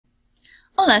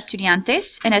Hola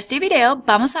estudiantes, en este video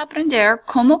vamos a aprender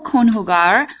cómo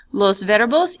conjugar los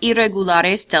verbos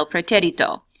irregulares del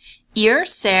pretérito. Ir,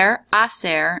 ser,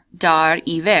 hacer, dar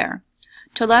y ver.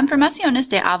 Toda la información es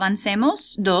de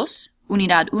Avancemos 2,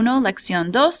 Unidad 1,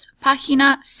 Lección 2,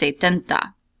 página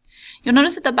 70. You'll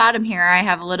notice at the bottom here I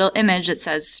have a little image that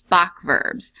says Spock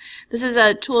verbs. This is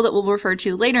a tool that we'll refer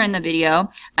to later in the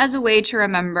video as a way to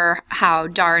remember how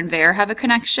dar and ver have a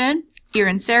connection, ir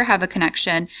and ser have a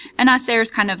connection, and hacer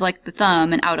is kind of like the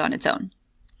thumb and out on its own.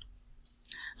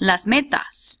 Las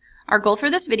metas. Our goal for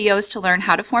this video is to learn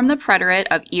how to form the preterite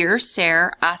of ir,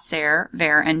 ser, hacer,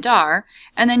 ver, and dar,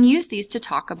 and then use these to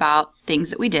talk about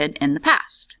things that we did in the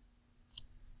past.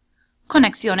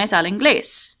 Conexiones al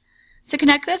inglés. To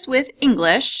connect this with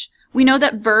English, we know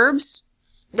that verbs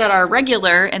that are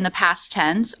regular in the past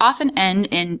tense often end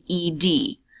in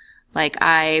ed, like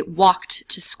I walked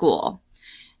to school.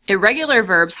 Irregular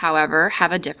verbs, however,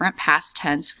 have a different past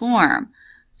tense form.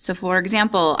 So for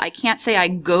example, I can't say I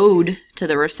goed to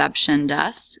the reception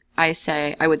desk. I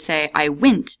would say I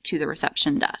went to the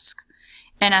reception desk.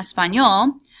 In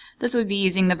Espanol, this would be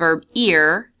using the verb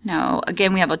ir. Now,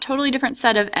 again, we have a totally different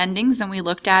set of endings than we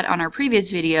looked at on our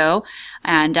previous video,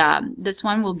 and this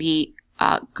one will be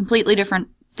a completely different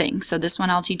thing. So this one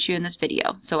I'll teach you in this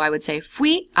video. So I would say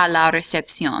fui a la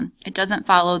recepción. It doesn't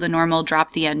follow the normal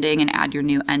drop the ending and add your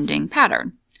new ending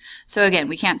pattern. So again,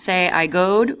 we can't say I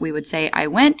goed, we would say I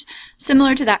went.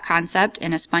 Similar to that concept,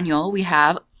 in Espanol, we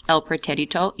have el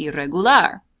pretérito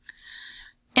irregular.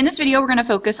 In this video, we're going to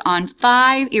focus on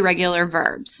 5 irregular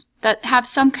verbs that have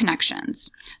some connections.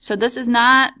 So this is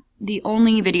not the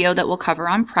only video that we'll cover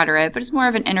on preterite, but it's more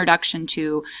of an introduction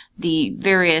to the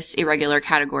various irregular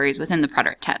categories within the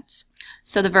preterite tense.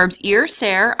 So the verbs ir,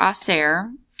 ser,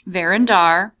 hacer, ver, and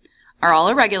dar are all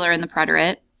irregular in the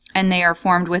preterite, and they are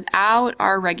formed without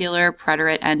our regular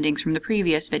preterite endings from the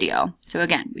previous video. So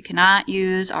again, we cannot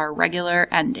use our regular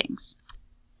endings.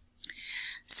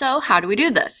 So how do we do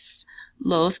this?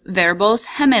 Los verbos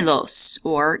gemelos,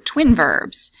 or twin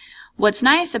verbs. What's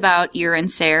nice about ir and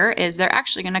ser is they're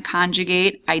actually going to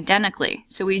conjugate identically.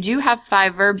 So we do have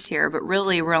 5 verbs here, but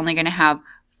really we're only going to have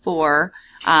 4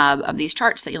 of these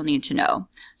charts that you'll need to know.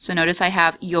 So notice I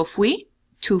have yo fui,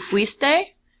 tú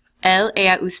fuiste, él,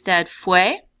 ella, usted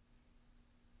fue,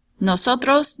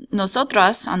 nosotros,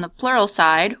 nosotras on the plural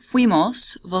side,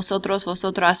 fuimos, vosotros,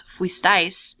 vosotras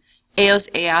fuisteis, ellos,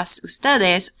 ellas,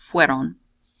 ustedes fueron.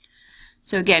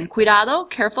 So again, cuidado,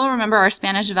 careful, remember our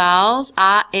Spanish vowels,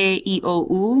 a, e, I, o,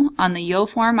 u. On the yo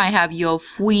form, I have yo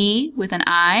fui with an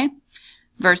I,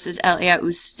 versus el, ella,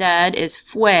 usted is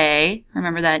fue.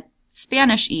 Remember that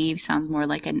Spanish E sounds more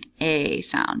like an A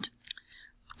sound.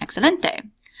 Excelente.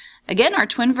 Again, our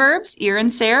twin verbs, ir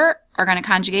and ser, are going to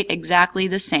conjugate exactly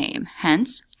the same,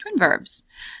 hence twin verbs.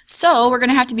 So we're going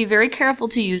to have to be very careful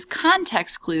to use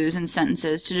context clues in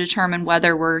sentences to determine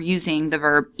whether we're using the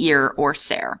verb ir or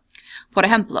ser. Por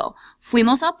ejemplo,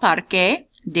 fuimos al parque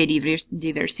de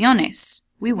diversiones.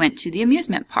 We went to the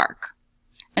amusement park.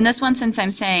 And this one, since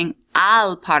I'm saying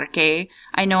al parque,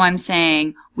 I know I'm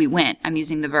saying we went. I'm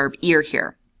using the verb ir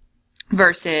here.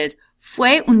 Versus,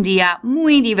 fue un día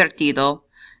muy divertido.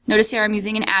 Notice here I'm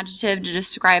using an adjective to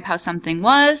describe how something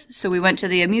was. So we went to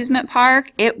the amusement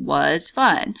park. It was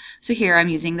fun. So here I'm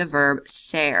using the verb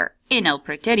ser in el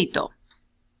pretérito.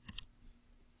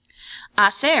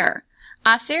 Hacer.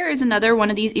 Hacer is another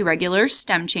one of these irregular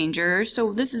stem changers.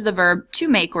 So this is the verb to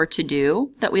make or to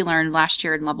do that we learned last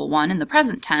year in level 1 in the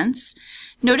present tense.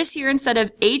 Notice here instead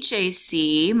of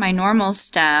HAC, my normal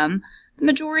stem, the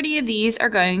majority of these are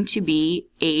going to be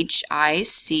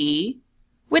HIC,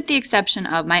 with the exception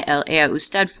of my el, ella,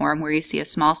 usted form where you see a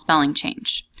small spelling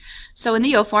change. So in the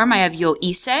yo form, I have yo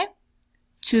hice,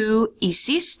 tú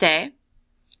hiciste,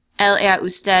 el, ella,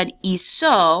 usted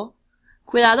hizo.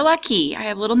 Cuidado aquí, I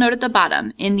have a little note at the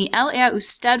bottom. In the el, ella,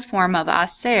 usted form of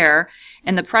hacer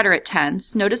in the preterite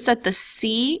tense, notice that the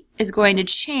C is going to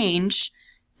change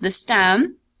the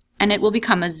stem and it will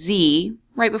become a Z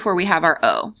right before we have our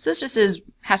O. So this just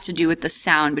has to do with the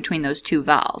sound between those 2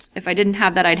 vowels. If I didn't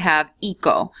have that, I'd have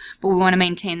ico, but we want to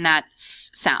maintain that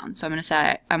S sound. So I'm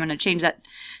going to change that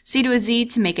C to a Z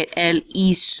to make it el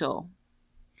hizo.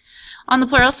 On the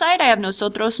plural side, I have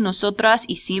nosotros, nosotras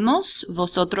hicimos,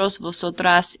 vosotros,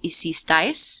 vosotras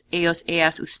hicisteis, ellos,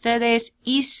 ellas, ustedes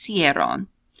hicieron.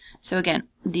 So again,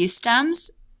 these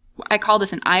stems, I call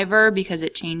this an I verb because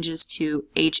it changes to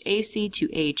HAC to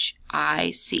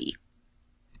HIC.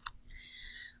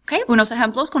 Okay, unos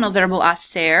ejemplos con el verbo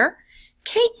hacer.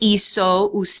 ¿Qué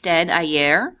hizo usted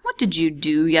ayer? What did you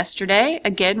do yesterday?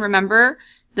 Again, remember,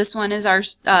 this one is our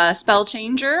spell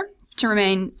changer. to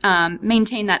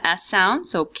maintain that S sound.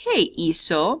 So, ¿qué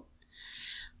hizo?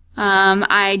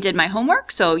 I did my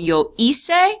homework, so yo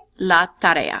hice la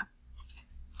tarea.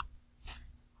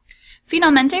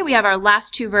 Finalmente, we have our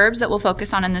last two verbs that we'll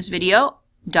focus on in this video,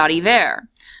 dar y ver.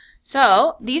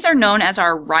 So, these are known as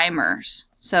our rhymers.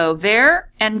 So, ver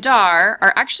and dar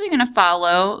are actually going to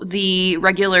follow the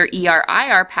regular er,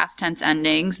 ir past tense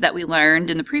endings that we learned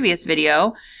in the previous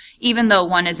video, even though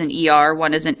one is an er,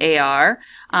 one is an ar.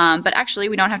 But actually,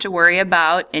 we don't have to worry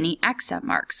about any accent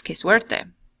marks. Que suerte.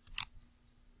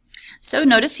 So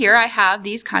notice here I have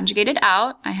these conjugated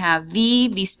out. I have vi,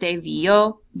 viste,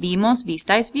 vio, vimos,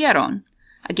 vistais, vieron.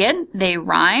 Again, they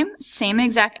rhyme, same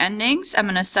exact endings. I'm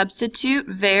going to substitute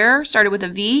ver, started with a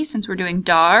V since we're doing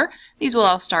dar. These will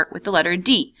all start with the letter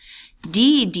D.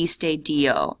 Di, diste,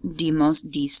 dio, dimos,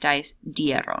 distais,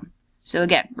 dieron. So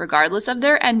again, regardless of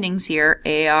their endings here,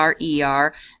 AR,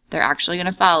 ER, they're actually going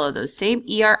to follow those same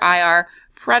ER, IR,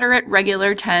 preterite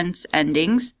regular tense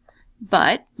endings.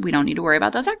 But we don't need to worry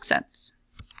about those accents.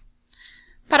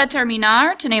 Para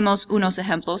terminar, tenemos unos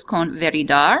ejemplos con ver y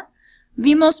dar.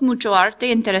 Vimos mucho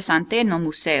arte interesante en el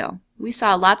museo. We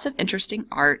saw lots of interesting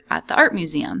art at the art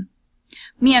museum.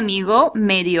 Mi amigo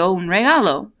me dio un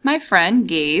regalo. My friend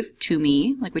gave to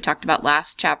me, like we talked about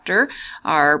last chapter,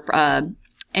 our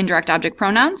indirect object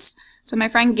pronouns. So my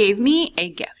friend gave me a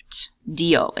gift.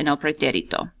 Dio en el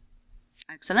preterito.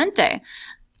 Excelente.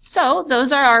 So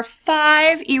those are our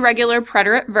 5 irregular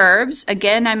preterite verbs.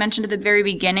 Again, I mentioned at the very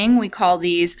beginning, we call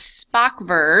these Spock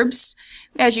verbs.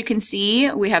 As you can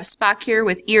see, we have Spock here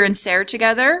with ir and ser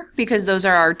together because those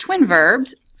are our twin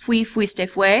verbs. Fui, fuiste,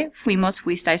 fue, fuimos,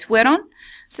 fuistais, fueron.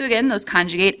 So again, those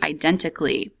conjugate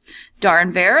identically. Dar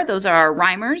and ver, those are our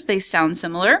rhymers. They sound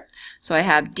similar. So I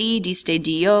have di, diste,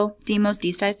 dio, dimos,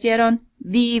 distais, dieron.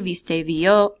 Vi, viste,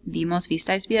 vio, vimos,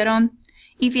 vistais, vieron.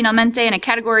 Y finalmente, in a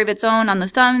category of its own on the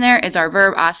thumb there, is our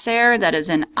verb hacer. That is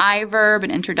an I verb, an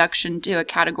introduction to a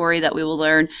category that we will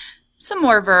learn some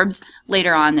more verbs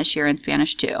later on this year in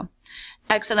Spanish too.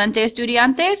 Excelente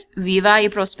estudiantes, viva y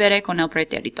prospere con el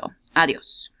pretérito.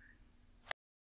 Adiós.